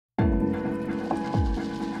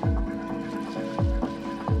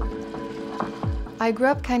I grew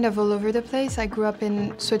up kind of all over the place. I grew up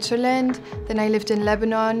in Switzerland, then I lived in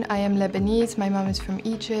Lebanon. I am Lebanese, my mom is from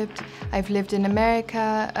Egypt. I've lived in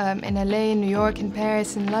America, in LA, in New York, in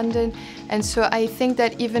Paris, in London. And so I think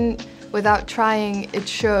that even without trying, it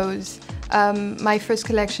shows. My first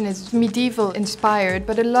collection is medieval inspired,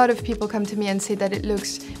 but a lot of people come to me and say that it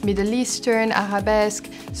looks Middle Eastern, arabesque.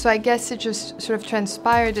 So I guess it just sort of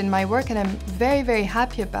transpired in my work, and I'm very, very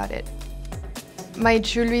happy about it. My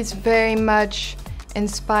jewelry is very much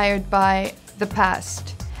inspired by the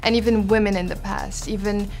past, and even women in the past,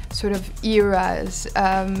 even sort of eras.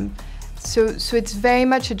 So it's very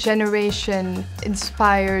much a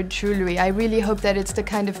generation-inspired jewelry. I really hope that it's the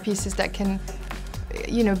kind of pieces that can,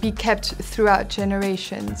 you know, be kept throughout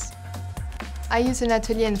generations. I use an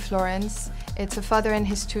atelier in Florence. It's a father and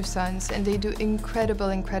his two sons, and they do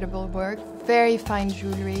incredible, incredible work. Very fine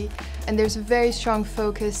jewelry, and there's a very strong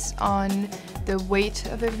focus on the weight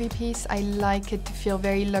of every piece. I like it to feel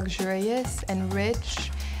very luxurious and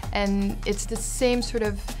rich, and it's the same sort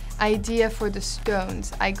of idea for the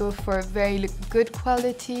stones. I go for a very good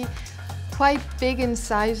quality, quite big in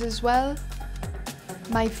size as well.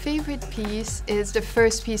 My favorite piece is the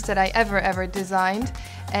first piece that I ever designed,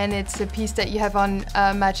 and it's a piece that you have on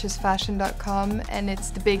matchesfashion.com, and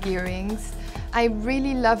it's the big earrings. I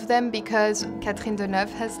really love them because Catherine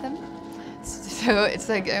Deneuve has them. So it's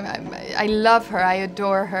like, I love her, I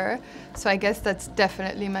adore her. So I guess that's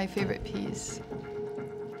definitely my favorite piece.